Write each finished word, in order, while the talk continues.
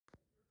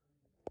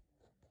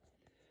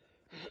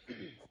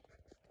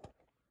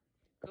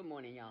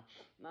morning, y'all.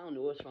 I don't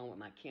know what's wrong with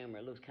my camera.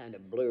 It looks kind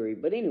of blurry.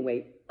 But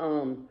anyway,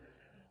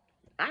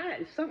 I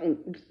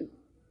something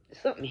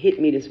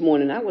hit me this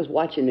morning. I was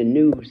watching the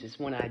news this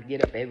morning. I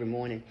get up every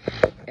morning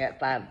at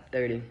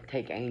 5:30,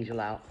 take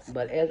Angel out.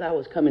 But as I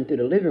was coming through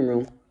the living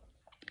room,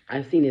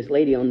 I seen this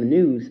lady on the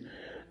news.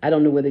 I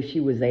don't know whether she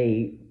was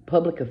a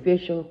public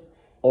official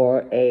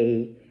or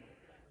a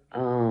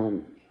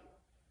um,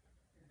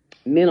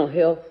 mental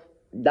health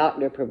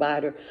doctor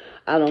provider.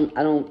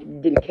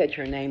 Didn't catch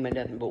her name or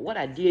nothing. But what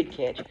I did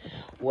catch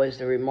was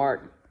the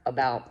remark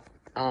about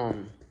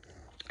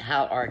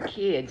how our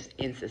kids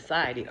in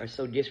society are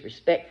so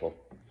disrespectful.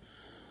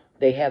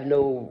 They have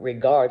no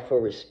regard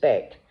for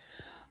respect.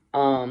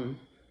 Um,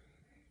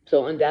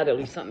 so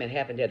undoubtedly something had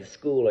happened at a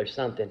school or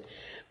something.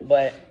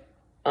 But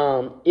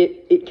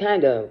it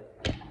kind of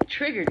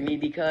triggered me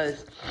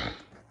because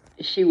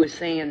she was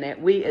saying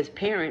that we as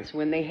parents,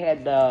 when they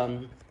had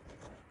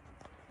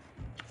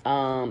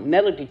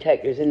metal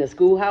detectors in the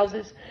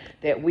schoolhouses,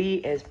 that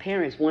we as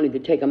parents wanted to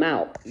take them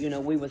out.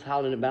 We was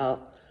hollering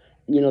about,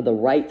 the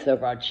rights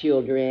of our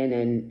children,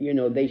 and,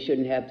 they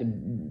shouldn't have to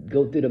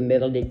go through the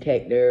metal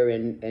detector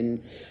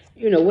and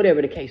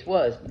whatever the case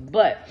was.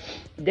 But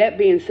that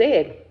being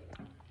said,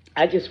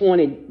 I just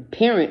wanted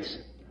parents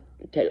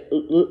to,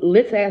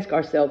 let's ask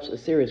ourselves a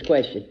serious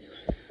question.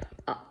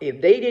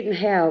 If they didn't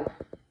have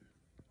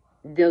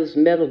those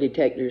metal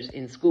detectors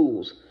in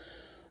schools,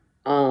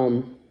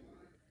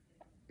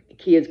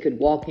 kids could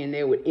walk in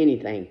there with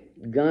anything,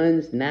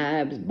 guns,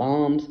 knives,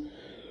 bombs,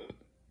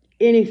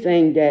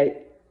 anything that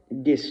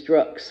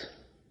destructs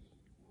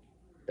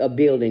a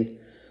building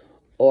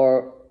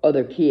or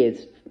other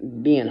kids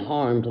being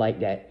harmed like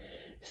that.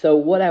 So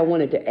what I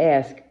wanted to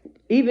ask,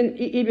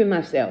 even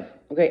myself,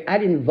 okay, I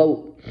didn't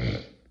vote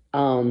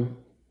to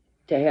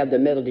have the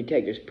metal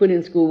detectors put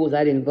in schools.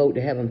 I didn't vote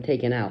to have them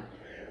taken out.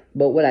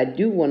 But what I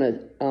do want to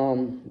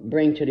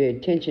bring to the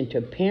attention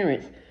to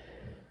parents,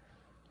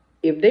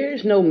 if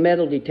there's no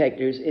metal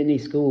detectors in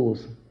these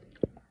schools,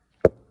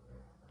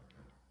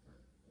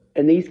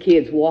 and these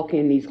kids walk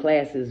in these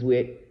classes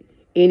with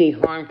any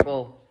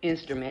harmful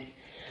instrument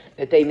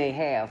that they may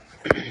have,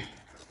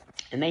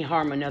 and they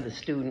harm another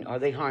student or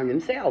they harm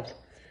themselves,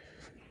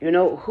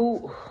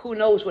 who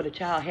knows what a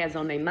child has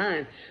on their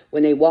mind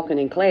when they walking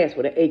in class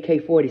with an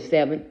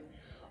AK-47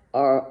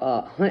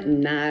 or hunting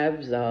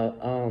knives.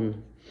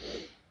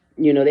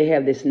 They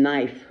have this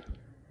knife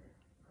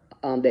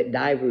that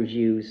divers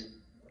use,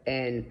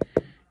 and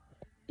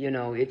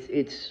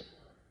it's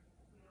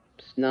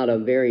not a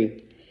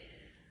very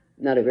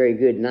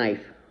good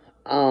knife.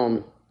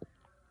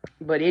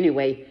 But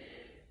anyway,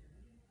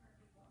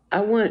 I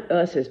want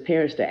us as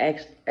parents to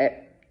ask.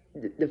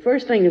 The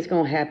first thing that's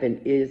going to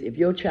happen is if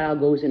your child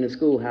goes in the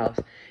schoolhouse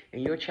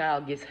and your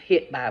child gets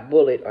hit by a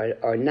bullet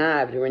or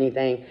knives or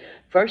anything,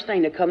 first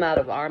thing to come out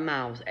of our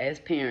mouths as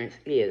parents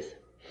is,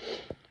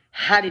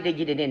 how did they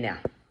get it in there?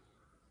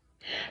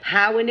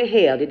 How in the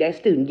hell did that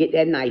student get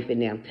that knife in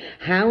there?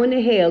 How in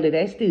the hell did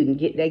that student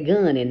get that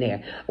gun in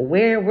there?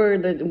 Where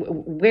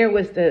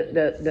was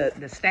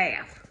the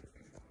staff?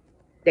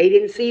 They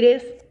didn't see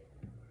this?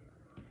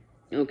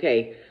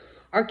 Okay.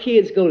 Our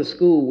kids go to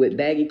school with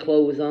baggy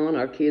clothes on.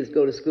 Our kids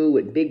go to school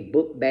with big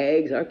book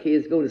bags. Our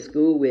kids go to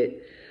school with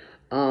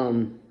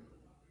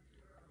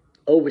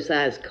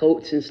oversized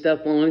coats and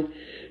stuff on.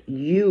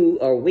 You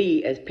or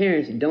we as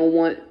parents don't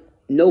want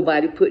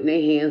nobody putting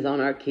their hands on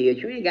our kids.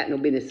 You ain't got no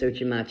business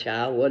searching my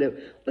child, whatever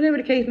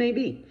the case may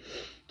be.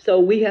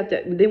 So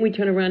then we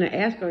turn around and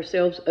ask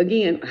ourselves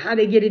again, how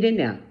they get it in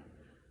there?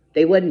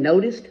 They wasn't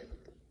noticed.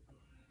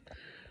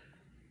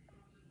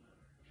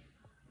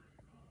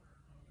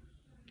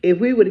 If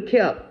we would have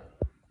kept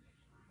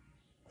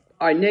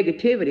our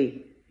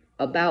negativity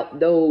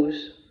about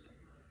those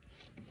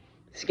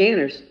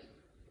scanners,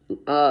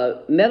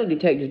 metal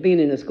detectors being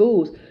in the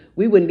schools,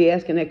 we wouldn't be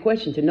asking that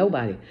question to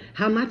nobody.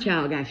 How my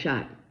child got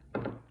shot?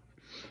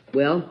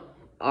 Well,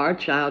 our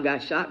child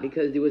got shot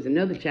because there was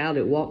another child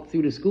that walked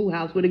through the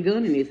schoolhouse with a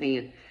gun in his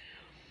hand.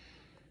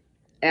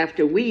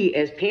 After we,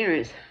 as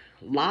parents,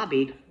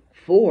 lobbied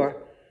for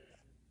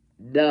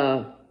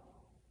the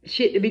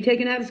shit to be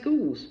taken out of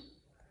schools.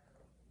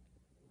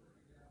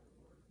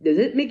 Does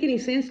it make any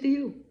sense to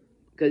you?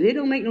 Because it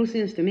don't make no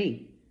sense to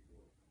me.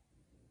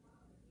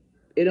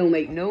 It don't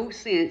make no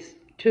sense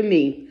to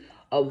me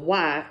of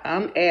why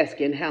I'm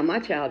asking how my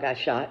child got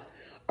shot,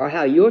 or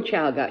how your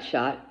child got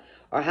shot,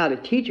 or how the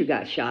teacher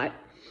got shot,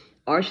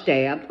 or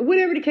stabbed,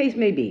 whatever the case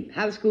may be,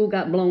 how the school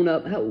got blown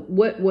up,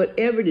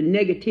 whatever the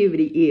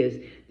negativity is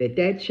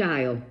that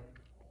child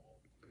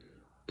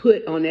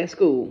put on that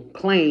school,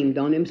 claimed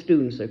on them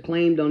students, or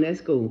claimed on that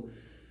school.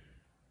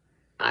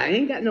 I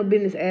ain't got no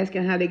business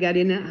asking how they got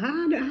in there.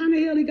 How the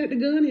hell they got the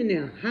gun in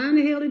there? How in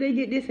the hell did they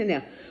get this in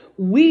there?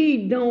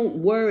 We don't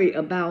worry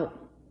about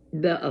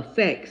the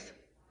effects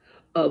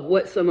of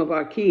what some of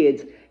our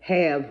kids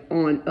have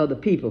on other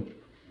people.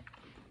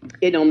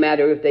 It don't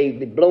matter if they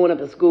blowing up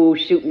a school,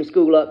 shooting the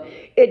school up.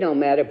 It don't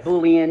matter,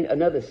 bullying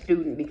another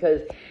student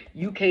because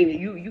you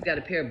got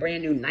a pair of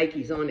brand new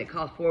Nikes on that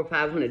cost $400 or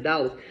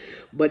 $500,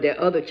 but that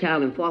other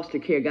child in foster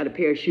care got a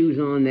pair of shoes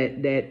on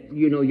that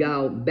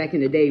y'all back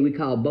in the day we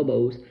called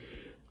Bobos.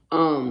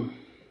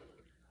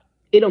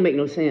 It don't make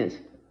no sense.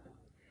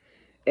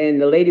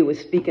 And the lady was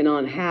speaking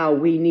on how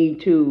we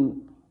need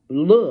to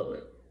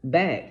look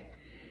back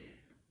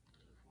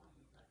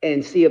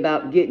and see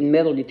about getting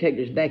metal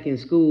detectors back in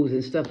schools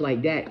and stuff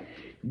like that.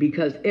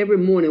 Because every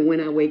morning when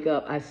I wake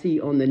up, I see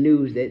on the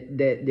news that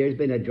there's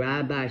been a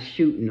drive-by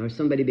shooting or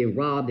somebody been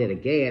robbed at a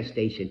gas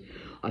station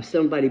or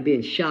somebody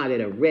being shot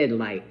at a red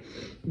light.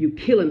 You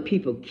killing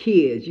people,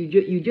 kids.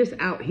 You just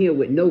out here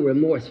with no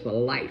remorse for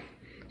life.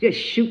 Just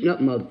shooting up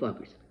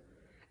motherfuckers.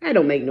 That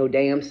don't make no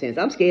damn sense.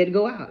 I'm scared to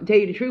go out, to tell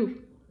you the truth.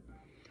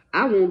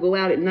 I won't go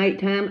out at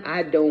nighttime.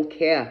 I don't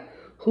care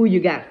who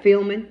you got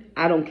filming.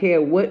 I don't care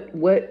what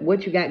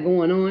you got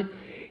going on.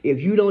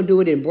 If you don't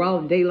do it in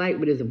broad daylight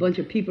where there's a bunch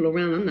of people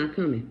around, I'm not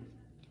coming.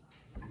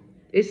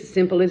 It's as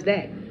simple as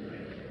that.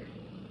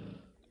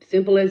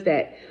 Simple as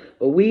that.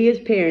 But we as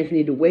parents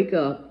need to wake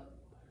up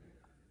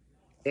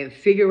and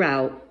figure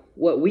out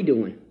what we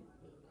doing.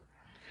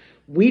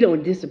 We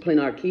don't discipline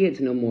our kids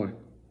no more.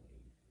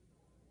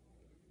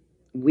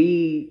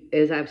 We,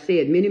 as I've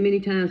said many,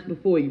 many times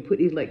before, you put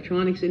these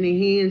electronics in their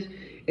hands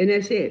and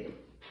that's it.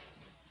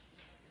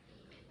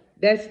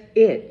 That's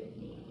it.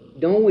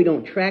 We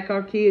don't track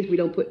our kids. We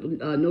don't put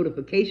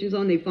notifications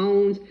on their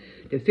phones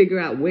to figure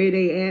out where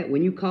they at.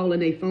 When you call in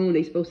their phone,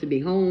 they supposed to be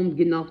home,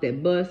 getting off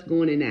that bus,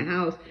 going in that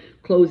house,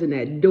 closing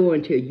that door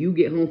until you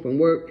get home from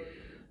work.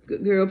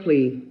 Girl,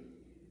 please.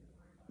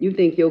 You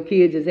think your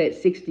kids is at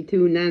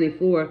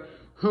 6294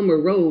 Hummer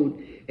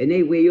Road and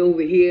they way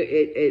over here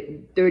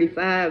at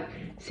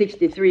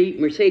 3563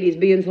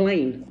 Mercedes-Benz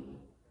Lane.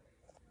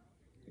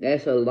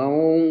 That's a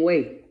long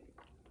way.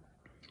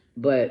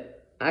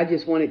 But I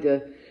just wanted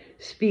to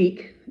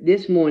speak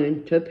this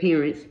morning to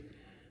parents.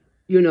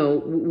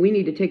 We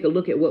need to take a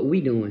look at what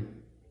we're doing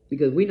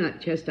because we're not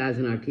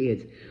chastising our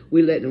kids.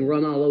 We let them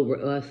run all over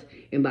us.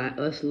 And by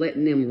us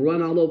letting them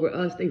run all over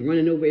us, they're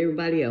running over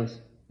everybody else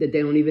that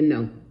they don't even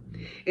know.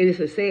 And it's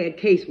a sad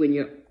case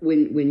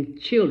when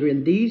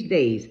children these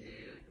days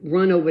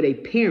run over their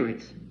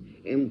parents.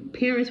 And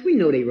parents, we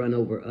know they run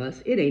over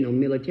us. It ain't no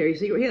military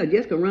secret. Hell,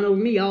 Jessica run over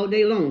me all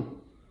day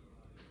long.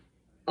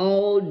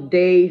 All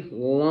day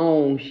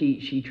long,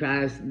 she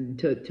tries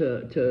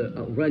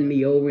to run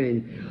me over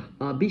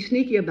and be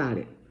sneaky about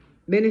it.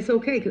 Man, it's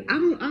okay because I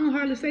don't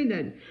hardly say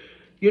nothing,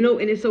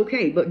 and it's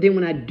okay. But then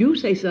when I do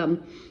say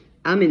something,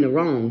 I'm in the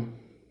wrong.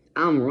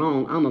 I'm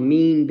wrong. I'm a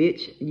mean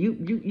bitch.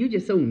 You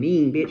just so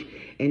mean, bitch.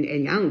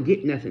 And I don't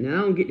get nothing. And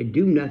I don't get to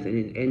do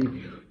nothing.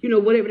 And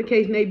whatever the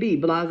case may be,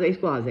 blase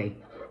squaze.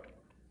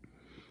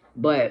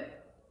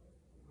 But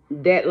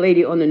that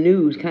lady on the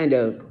news kind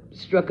of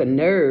struck a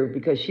nerve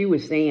because she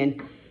was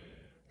saying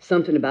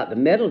something about the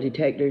metal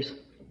detectors.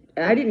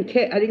 I didn't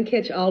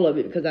catch all of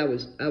it because I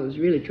was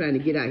really trying to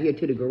get out here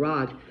to the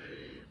garage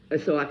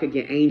so I could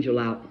get Angel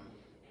out.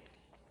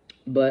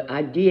 But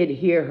I did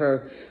hear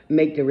her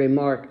make the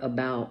remark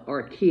about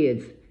our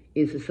kids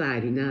in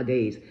society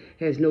nowadays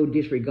has no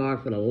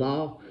disregard for the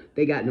law.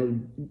 They have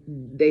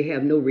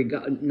no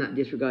regard, not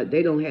disregard.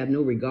 They don't have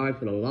no regard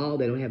for the law.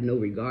 They don't have no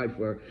regard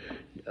for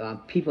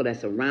people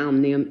that's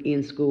around them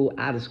in school,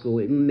 out of school.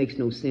 It makes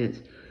no sense.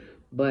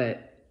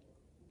 But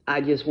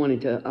I just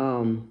wanted to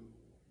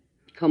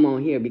come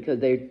on here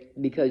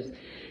because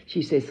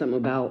she said something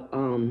about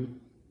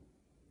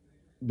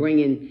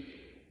bringing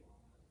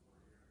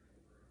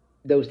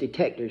those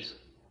detectors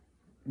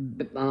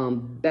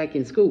back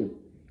in school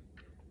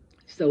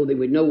so they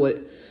would know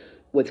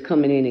what's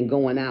coming in and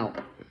going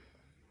out.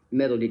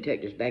 Metal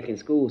detectors back in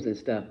schools and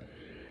stuff.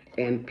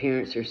 And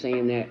parents are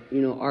saying that,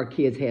 our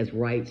kids has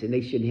rights and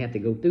they shouldn't have to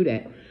go through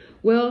that.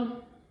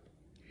 Well,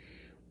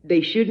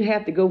 they shouldn't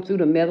have to go through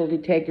the metal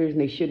detectors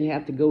and they shouldn't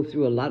have to go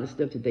through a lot of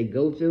stuff that they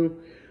go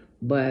through.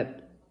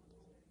 But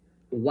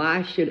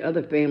why should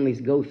other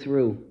families go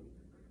through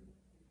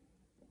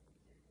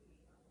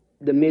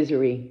the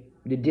misery,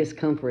 the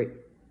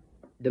discomfort,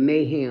 the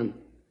mayhem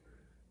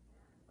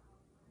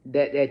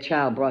that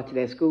child brought to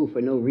that school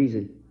for no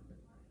reason?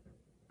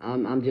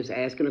 I'm just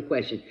asking a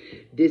question.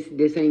 This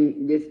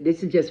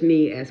is just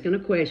me asking a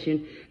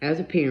question as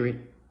a parent.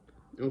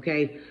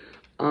 Okay,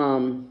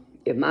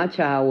 if my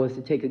child was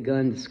to take a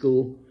gun to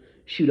school,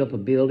 shoot up a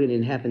building,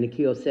 and happen to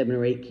kill 7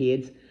 or 8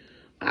 kids,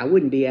 I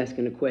wouldn't be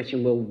asking the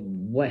question, well,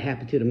 what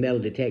happened to the metal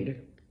detector?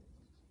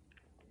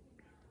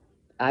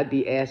 I'd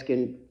be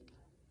asking,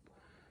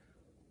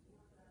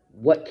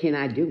 what can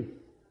I do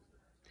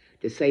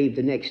to save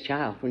the next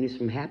child from this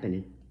from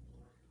happening?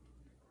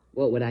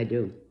 What would I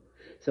do?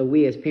 So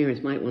we as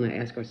parents might want to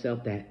ask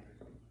ourselves that.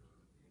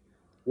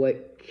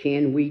 What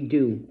can we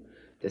do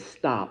to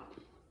stop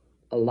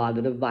a lot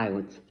of the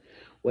violence,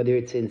 whether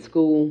it's in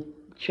school,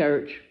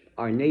 church,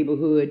 our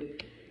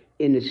neighborhood,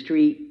 in the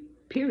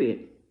street,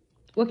 period?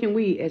 What can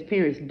we as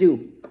parents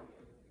do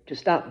to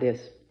stop this?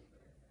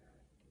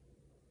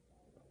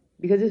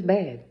 because it's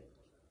bad.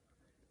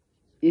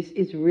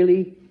 It's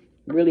really,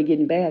 really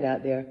getting bad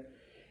out there.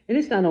 And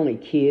it's not only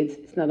kids,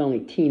 it's not only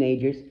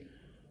teenagers,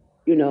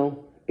 you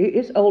know,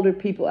 it's older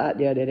people out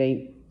there that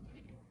ain't,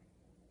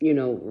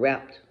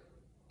 wrapped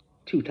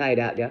too tight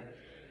out there.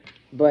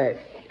 But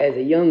as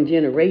a young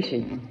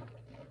generation,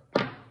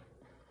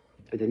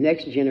 the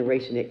next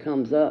generation that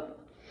comes up,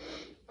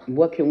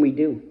 what can we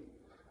do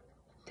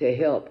to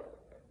help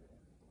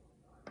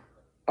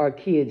our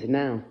kids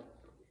now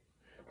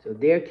so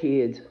their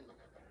kids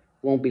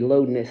won't be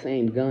loading that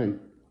same gun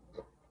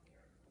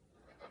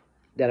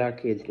that our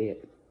kids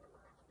did?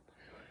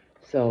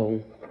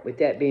 So with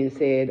that being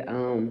said,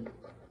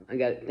 I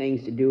got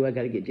things to do. I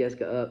got to get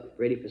Jessica up,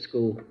 ready for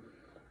school,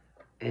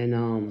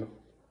 and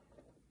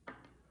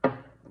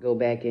go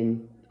back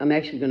in. I'm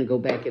actually going to go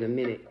back in a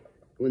minute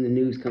when the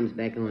news comes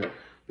back on.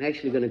 I'm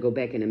actually going to go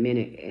back in a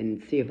minute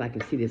and see if I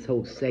can see this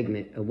whole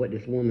segment of what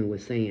this woman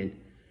was saying.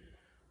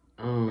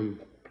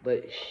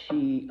 But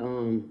she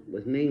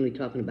was mainly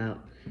talking about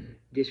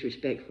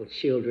disrespectful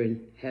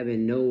children,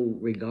 having no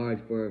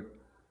regard for,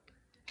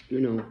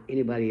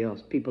 anybody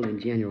else, people in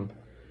general.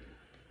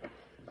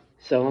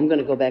 So I'm going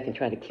to go back and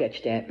try to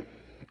catch that.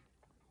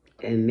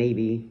 And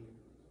maybe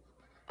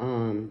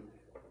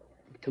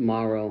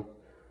tomorrow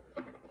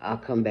I'll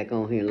come back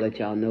on here and let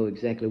y'all know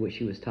exactly what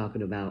she was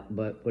talking about.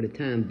 But for the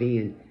time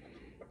being,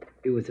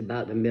 it was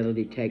about the metal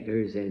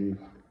detectors and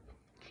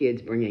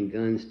kids bringing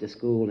guns to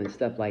school and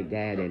stuff like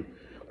that, and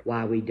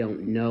why we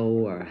don't know,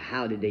 or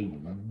how did they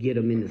get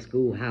them in the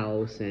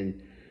schoolhouse, and,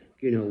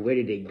 where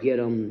did they get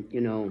them,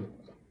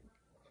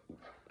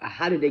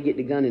 how did they get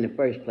the gun in the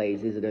first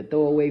place? Is it a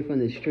throwaway from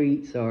the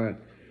streets, or,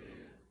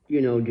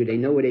 do they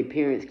know where their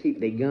parents keep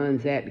their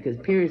guns at? Because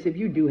parents, if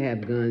you do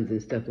have guns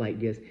and stuff like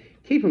this,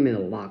 keep them in a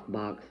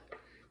lockbox.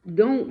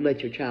 Don't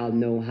let your child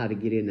know how to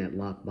get in that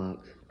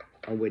lockbox,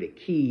 or where the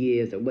key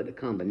is, or what the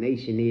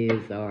combination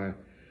is, or,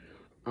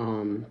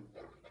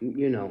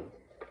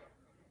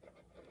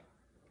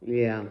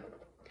 yeah.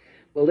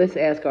 Well, let's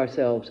ask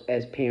ourselves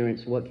as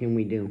parents, what can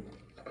we do?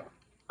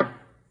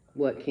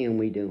 What can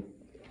we do?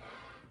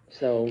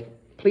 So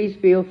please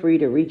feel free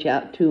to reach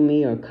out to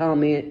me or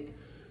comment,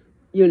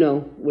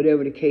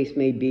 whatever the case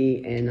may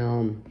be.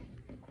 And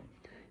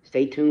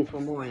stay tuned for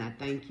more. And I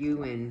thank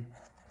you. And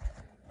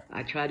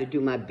I try to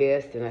do my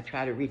best. And I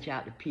try to reach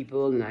out to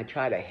people. And I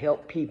try to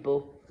help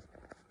people.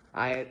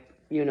 I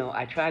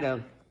try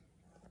to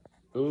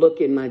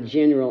look in my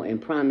general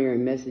and primary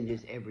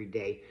messages every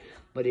day.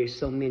 But there's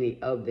so many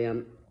of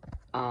them.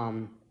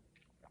 I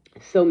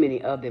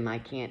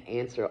can't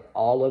answer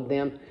all of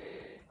them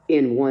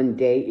in one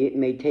day. It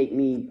may take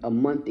me a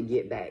month to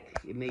get back.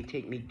 It may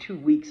take me 2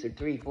 weeks or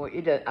 3, 4.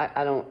 It does.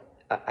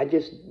 I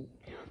just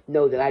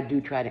know that I do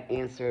try to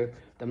answer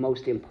the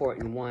most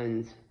important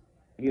ones,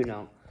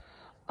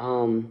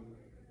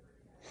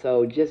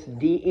 So just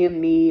DM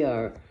me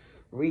or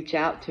reach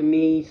out to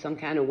me some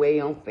kind of way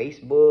on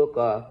Facebook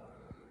or,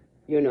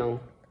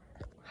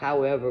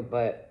 however.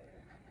 But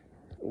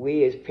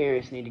we as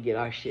parents need to get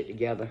our shit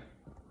together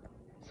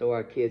so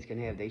our kids can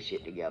have their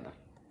shit together.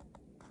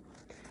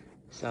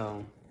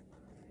 So,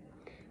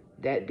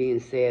 that being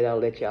said, I'll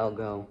let y'all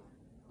go.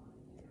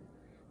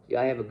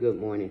 Y'all have a good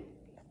morning.